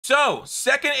So,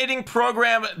 second inning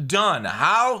program done.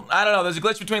 How? I don't know. There's a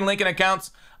glitch between linking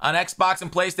accounts on Xbox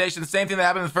and PlayStation. The same thing that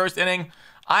happened in the first inning.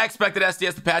 I expected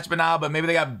SDS to patch by now, but maybe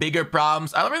they got bigger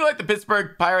problems. I don't really like the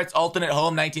Pittsburgh Pirates alternate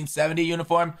home 1970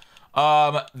 uniform.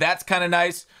 That's kind of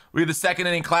nice. We have the second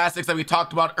inning classics that we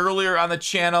talked about earlier on the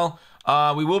channel.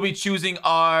 We will be choosing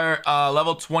our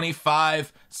level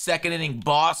 25 second inning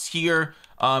boss here.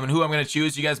 And who I'm going to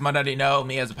choose. You guys might already know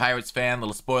me as a Pirates fan.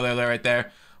 Little spoiler alert right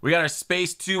there. We got our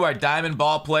Space 2, our Diamond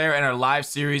Ball player, and our live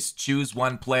series choose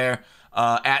one player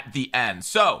at the end.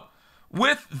 So,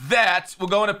 with that, we'll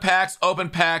go into packs,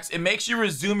 open packs. It makes you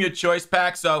resume your choice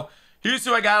pack. So, here's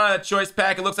who I got on a choice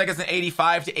pack. It looks like it's an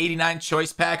 85 to 89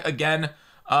 choice pack again.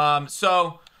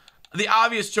 So, the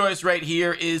obvious choice right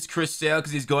here is Chris Sale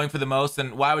because he's going for the most.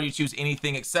 And why would you choose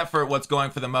anything except for what's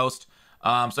going for the most?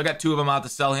 So I got 2 of them out to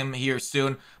sell him here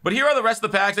soon. But here are the rest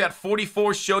of the packs. I got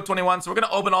 44 show 21. So we're going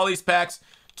to open all these packs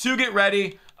to get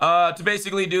ready to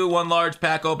basically do one large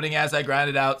pack opening as I grind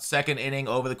it out. Second inning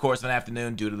over the course of an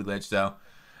afternoon due to the glitch. So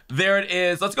there it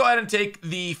is. Let's go ahead and take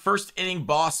the first inning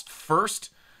boss first.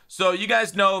 So you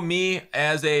guys know me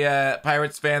as a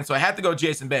Pirates fan. So I have to go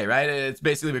Jason Bay, right? It's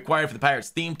basically required for the Pirates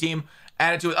theme team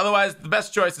added to it. Otherwise, the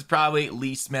best choice is probably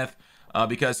Lee Smith.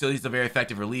 Because he's a very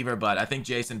effective reliever, but I think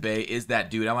Jason Bay is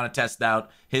that dude. I want to test out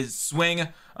his swing,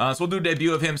 so we'll do a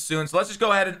debut of him soon. So let's just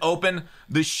go ahead and open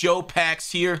the show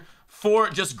packs here for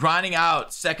just grinding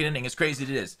out second inning, as crazy as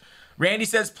it is. Randy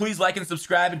says, please like and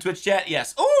subscribe in Twitch chat.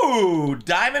 Yes. Ooh,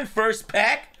 Diamond first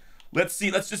pack. Let's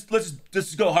see. Let's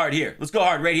just go hard here. Let's go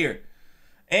hard right here.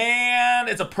 And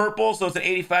it's a purple, so it's an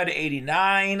 85 to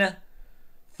 89.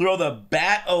 Throw the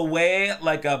bat away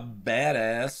like a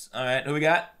badass. All right, who we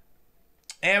got?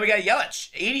 And we got Yelich,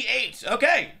 88.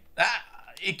 Okay.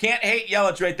 You can't hate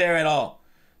Yelich right there at all.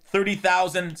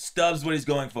 30,000 stubs what he's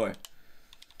going for.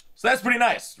 So that's pretty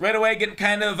nice. Right away, getting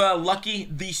kind of lucky.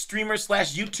 The streamer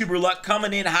slash YouTuber luck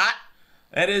coming in hot.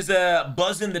 That is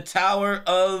buzzing the tower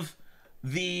of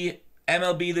the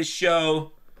MLB The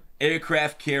Show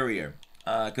aircraft carrier.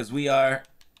 Because we are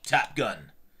Top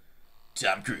Gun.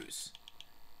 Tom Cruise.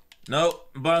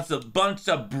 Nope. Bunch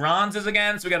of bronzes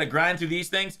again. So we got to grind through these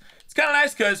things. It's kind of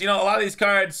nice because, you know, a lot of these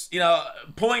cards, you know,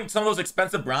 pulling some of those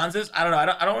expensive bronzes, I don't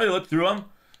know. I don't really look through them.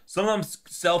 Some of them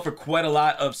sell for quite a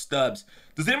lot of stubs.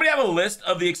 Does anybody have a list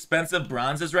of the expensive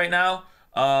bronzes right now?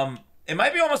 It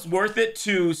might be almost worth it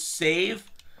to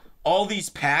save all these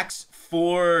packs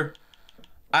for,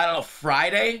 I don't know,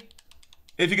 Friday.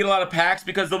 If you get a lot of packs,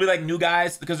 because there'll be like new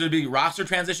guys, because there'll be roster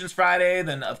transitions Friday.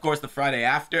 Then, of course, the Friday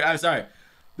after. I'm sorry.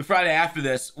 The Friday after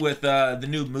this with the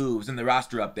new moves and the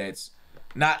roster updates.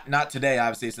 Not today,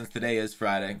 obviously, since today is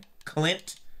Friday.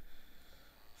 Clint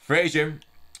Frazier.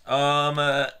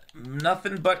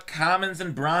 Nothing but commons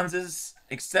and bronzes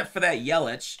except for that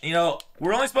Yelich. You know,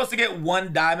 we're only supposed to get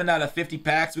 1 diamond out of 50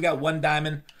 packs. We got 1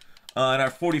 diamond in our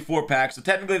 44 packs. So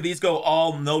technically, if these go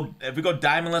all no, if we go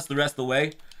diamondless the rest of the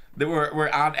way, then we're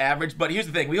on average. But here's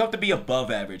the thing: we have to be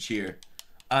above average here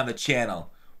on the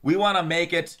channel. We want to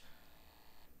make it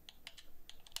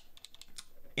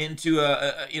into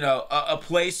a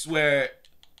place where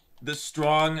the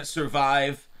strong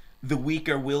survive, the weak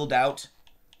are willed out,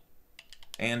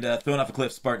 and thrown off a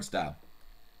cliff Spartan style.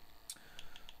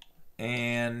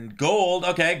 And gold,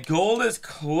 okay, gold is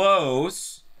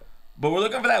close, but we're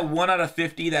looking for that 1 out of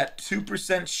 50, that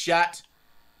 2% shot.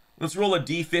 Let's roll a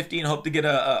D50 and hope to get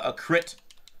a crit.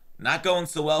 Not going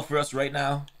so well for us right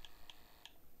now.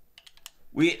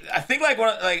 I think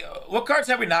what cards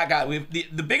have we not got?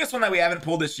 The biggest one that we haven't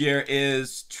pulled this year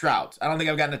is Trout. I don't think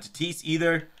I've gotten a Tatis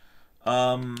either.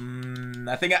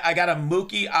 I think I got a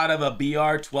Mookie out of a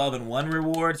BR 12-1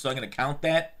 reward, so I'm gonna count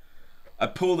that. I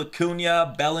pulled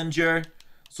Acuna, Bellinger.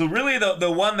 So really, the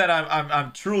one that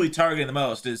I'm truly targeting the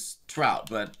most is Trout,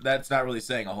 but that's not really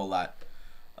saying a whole lot.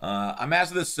 I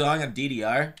mastered this song on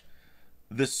DDR,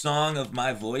 the song of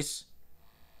my voice.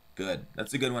 Good,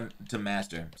 that's a good one to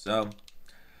master. So.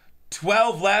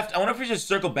 12 left. I wonder if we should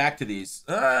circle back to these.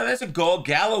 There's a gold.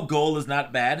 Gallo gold is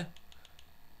not bad.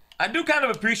 I do kind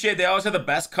of appreciate they always have the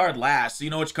best card last, so you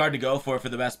know which card to go for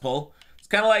the best pull. It's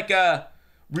kind of like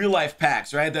real life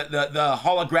packs, right? The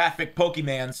holographic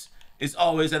Pokemans is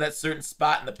always at that certain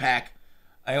spot in the pack,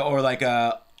 or like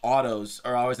autos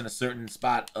are always in a certain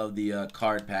spot of the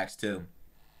card packs too.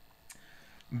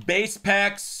 Base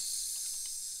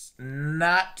packs,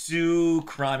 not too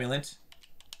cromulent.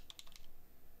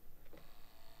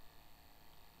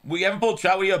 We haven't pulled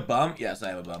Trout. You have a bum? Yes, I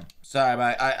have a bum. Sorry,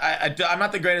 but I'm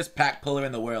not the greatest pack puller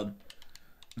in the world.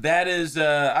 That is,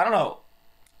 I don't know.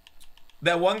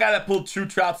 That one guy that pulled 2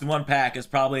 Trouts in 1 pack is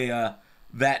probably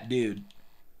that dude.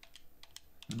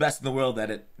 the best in the world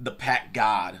at it. The pack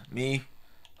god. Me,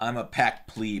 I'm a pack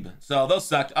plebe. So those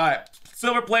sucked. All right,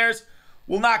 silver players.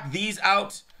 We'll knock these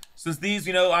out. Since these,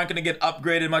 you know, aren't going to get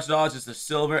upgraded much at all. It's just a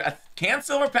silver. Can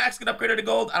silver packs get upgraded to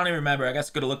gold? I don't even remember. I guess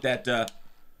I could have looked at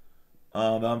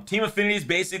Team Affinities.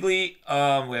 Basically,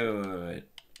 wait.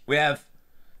 We have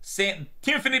Team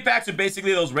Affinity packs are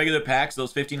basically those regular packs,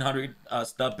 those 1500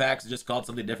 stub packs. It's just called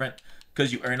something different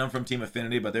because you earn them from Team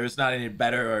Affinity, but there's not any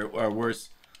better or worse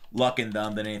luck in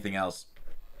them than anything else.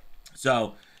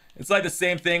 So it's like the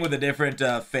same thing with a different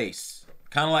face.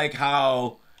 Kind of like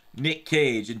how Nick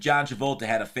Cage and John Travolta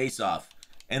had a face-off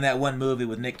in that one movie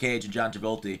with Nick Cage and John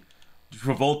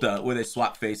Travolta where they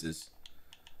swap faces.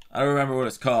 I don't remember what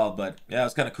it's called, but yeah, it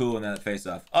was kind of cool in that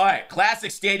face-off. All right,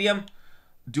 Classic Stadium.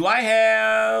 Do I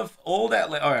have old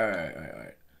Atlanta? All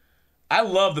right. I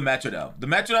love the Metrodome. The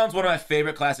Metrodome's one of my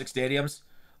favorite Classic Stadiums.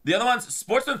 The other ones,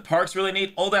 Sportsman Park's really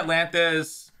neat. Old Atlanta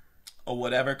is a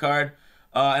whatever card.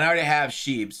 And I already have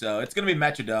Sheep, so it's going to be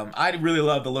Metrodome. I really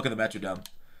love the look of the Metrodome.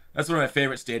 That's one of my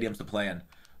favorite stadiums to play in.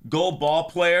 Gold Ball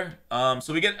Player.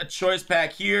 So we get a choice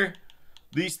pack here.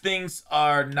 These things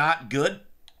are not good.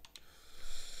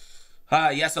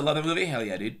 Yes, I love the movie. Hell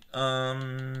yeah, dude.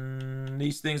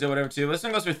 These things are whatever too. This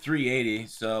one goes for 380,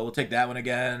 so we'll take that one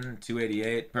again.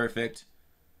 288, perfect.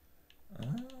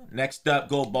 Next up,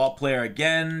 Gold Ball Player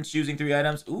again. Choosing 3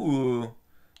 items. Ooh,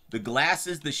 the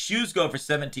glasses, the shoes go for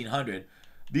 1700.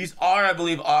 These are, I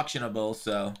believe, auctionable,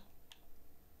 so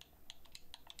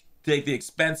take the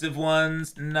expensive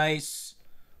ones. Nice.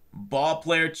 Ball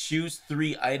Player, choose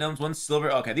 3 items. 1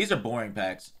 silver. Okay, these are boring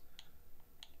packs.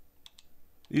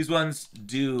 These ones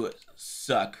do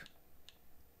suck.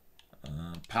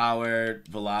 Power,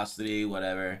 velocity,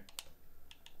 whatever.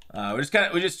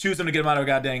 We just choose them to get them out of our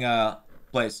goddamn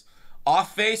place.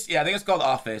 Off face, yeah, I think it's called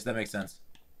off face. That makes sense.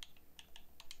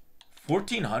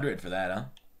 1400 for that, huh?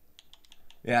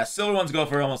 Yeah, silver ones go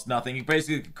for almost nothing. You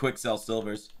basically can quick sell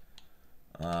silvers.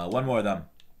 One more of them.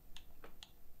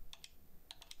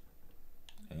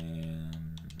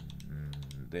 And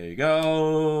there you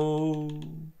go.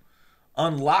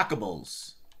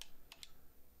 Unlockables.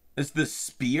 It's the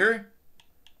spear.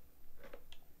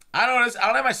 I don't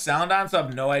have my sound on, so I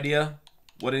have no idea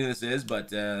what this is, but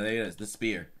there it is, the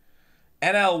spear.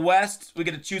 NL West, we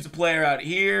get to choose a player out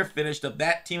here. Finished up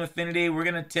that Team Affinity. We're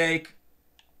gonna take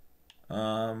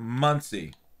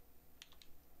Muncie.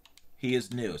 He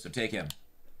is new, so take him.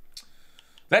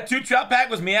 That 2 trout pack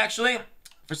was me, actually.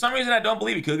 For some reason, I don't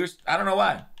believe you, Cougars. I don't know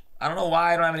why. I don't know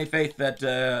why I don't have any faith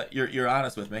that you're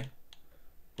honest with me.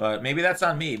 But maybe that's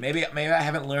on me. Maybe I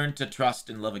haven't learned to trust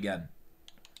and love again.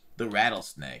 The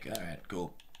Rattlesnake. All right,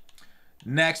 cool.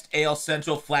 Next, AL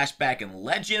Central Flashback and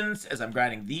Legends. As I'm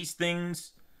grinding these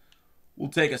things, we'll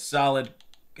take a solid,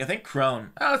 I think,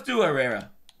 Crone. Let's do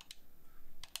Herrera.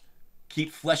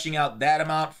 Keep fleshing out that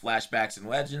amount. Flashbacks and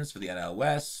Legends for the NL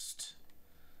West.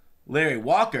 Larry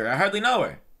Walker. I hardly know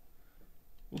her.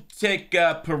 We'll take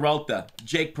Peralta.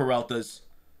 Jake Peralta's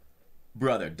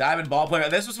brother. Diamond Ball Player.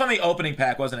 This was from the opening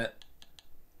pack, wasn't it?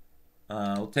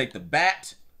 We'll take the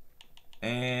Bat.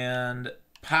 And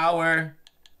Power.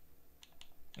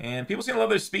 And people seem to love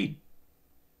their speed.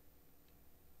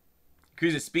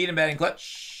 Increases speed and batting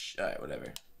clutch. Alright,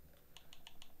 whatever.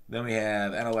 Then we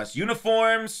have NOS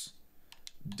uniforms.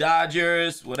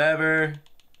 Dodgers, whatever.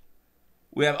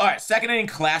 We have, alright, second inning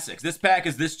classics. This pack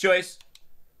is this choice.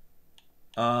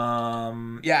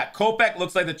 Yeah, Kopech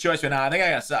looks like the choice right now. I think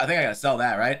I gotta sell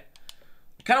that, right?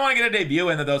 I kind of want to get a debut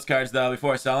into those cards though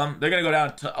before I sell them. They're gonna go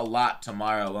down to a lot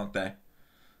tomorrow, won't they?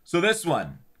 So this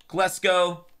one,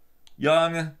 Klesko,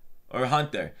 Young, or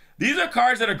Hunter. These are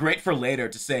cards that are great for later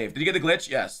to save. Did you get the glitch?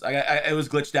 Yes, it was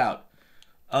glitched out.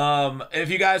 If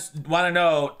you guys want to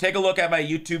know, take a look at my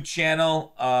YouTube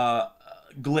channel.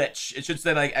 Glitch. It should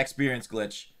say like experience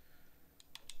glitch.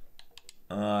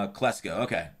 Klesko.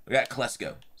 Okay, we got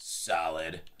Klesko.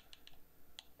 Solid.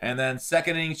 And then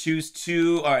second inning, choose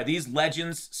 2. All right, these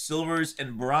legends, silvers,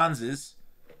 and bronzes.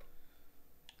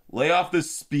 Lay off the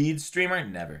speed streamer?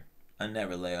 Never. I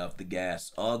never lay off the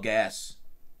gas. All gas.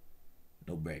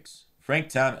 No brakes. Frank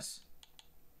Thomas.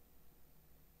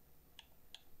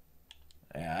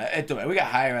 Yeah, we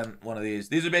got higher on one of these.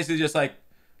 These are basically just like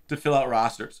to fill out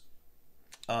rosters.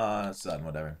 Son,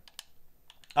 whatever.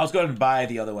 I'll just go ahead and buy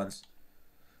the other ones.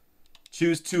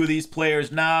 Choose 2 of these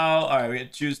players now. All right, we gotta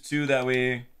choose 2 that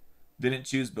we didn't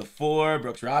choose before.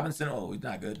 Brooks Robinson. Oh, he's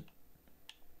not good.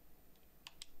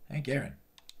 Hank Aaron.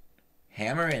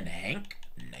 Hammer and Hank.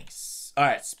 Nice. All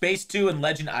right, Space 2 and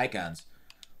Legend Icons.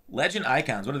 Legend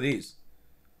Icons. What are these?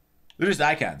 They're just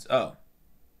icons. Oh.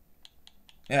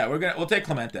 Yeah, we'll take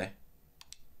Clemente.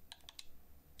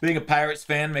 Being a Pirates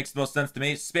fan makes the most sense to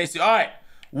me. Spacey. All right.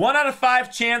 1 out of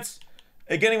 5 chance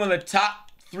at getting one of the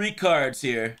top 3 cards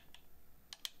here.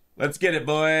 Let's get it,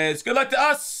 boys. Good luck to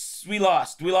us. We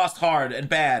lost. We lost hard and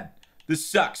bad. This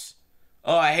sucks.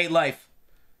 Oh, I hate life.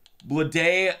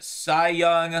 Blade, Cy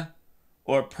Young,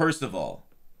 or Percival.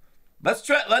 Let's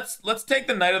try. Let's take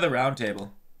the Knight of the Round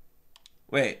Table.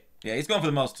 Wait. Yeah, he's going for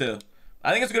the most too.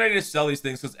 I think it's a good idea to sell these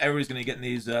things because everybody's gonna be getting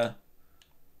these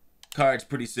cards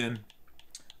pretty soon.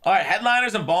 All right,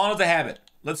 headliners and ballin' with a habit.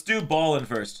 Let's do ballin'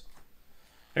 first.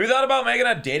 Have you thought about making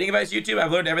a dating advice YouTube?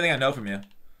 I've learned everything I know from you.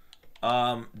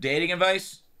 Dating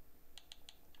advice.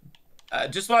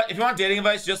 Just watch, if you want dating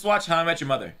advice, just watch How I Met Your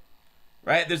Mother.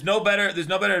 Right? There's no better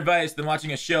advice than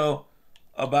watching a show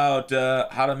about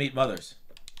how to meet mothers.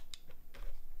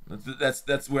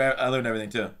 That's where I learned everything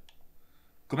too.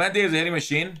 Clemente is a hitting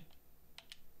machine.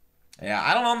 Yeah,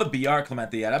 I don't own the BR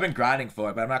Clemente yet. I've been grinding for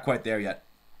it, but I'm not quite there yet.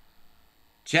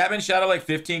 Chapman shot up like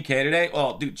 15K today.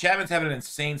 Well, dude, Chapman's having an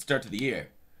insane start to the year.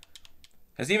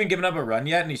 Has he even given up a run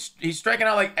yet? And he's striking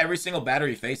out like every single batter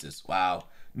he faces. Wow.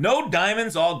 No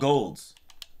diamonds, all golds.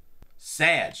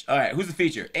 Sag. All right, who's the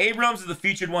feature? Abrams is the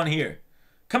featured one here.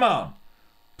 Come on.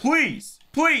 Please,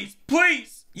 please,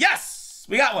 please. Yes,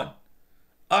 we got one.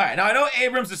 All right, now I know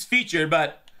Abrams is featured,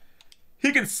 but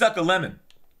he can suck a lemon.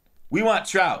 We want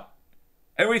Trout.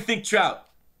 Everybody think Trout.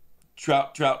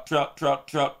 Trout, Trout, Trout, Trout,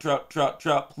 Trout, Trout, Trout,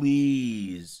 Trout,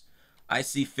 please. I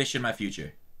see fish in my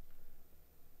future.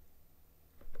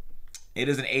 It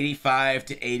is an 85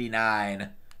 to 89.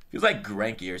 Feels like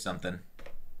Greinke or something.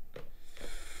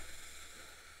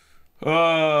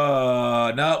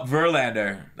 Oh, no,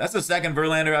 Verlander. That's the second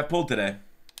Verlander I've pulled today.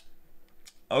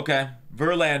 Okay,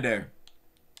 Verlander.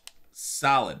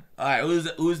 Solid. All right,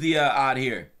 who's the odd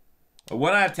here? A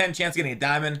 1 out of 10 chance of getting a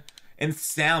diamond. And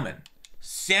Salmon.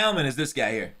 Salmon is this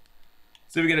guy here.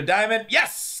 So we get a diamond.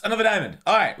 Yes, another diamond.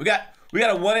 All right, we got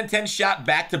a 1 in 10 shot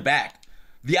back to back.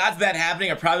 The odds of that happening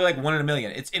are probably like 1 in a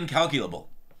million. It's incalculable.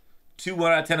 2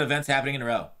 1 out of 10 events happening in a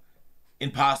row.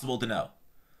 Impossible to know.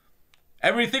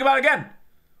 Everybody think about it again.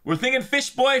 We're thinking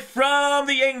Fish Boy from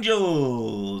the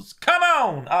Angels. Come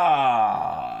on.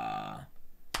 Ah.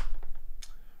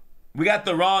 We got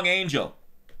the wrong angel.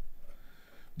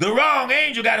 The wrong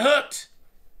angel got hooked.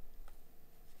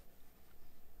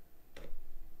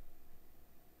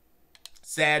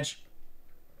 Sag.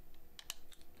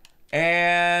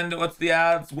 And what's the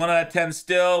odds? 1 out of 10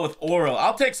 still with Oral.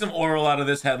 I'll take some Oral out of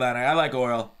this headliner. I like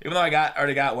Oral, even though I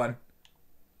already got one.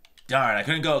 Darn, I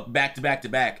couldn't go back to back to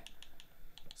back.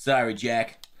 Sorry,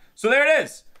 Jack. So there it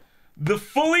is. The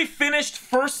fully finished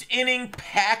first inning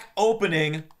pack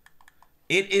opening.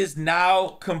 It is now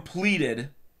completed.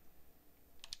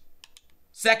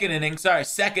 Second inning. Sorry,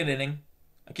 second inning.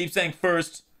 I keep saying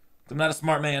first. I'm not a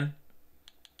smart man.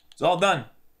 It's all done.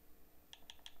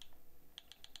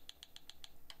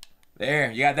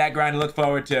 There, you got that grind to look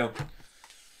forward to.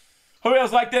 Hope you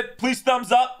guys liked it. Please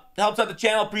thumbs up. It helps out the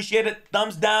channel. Appreciate it.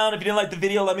 Thumbs down. If you didn't like the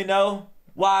video, let me know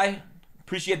why.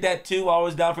 Appreciate that too.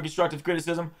 Always down for constructive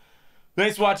criticism.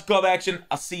 Thanks for watching Club Action.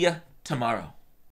 I'll see you tomorrow.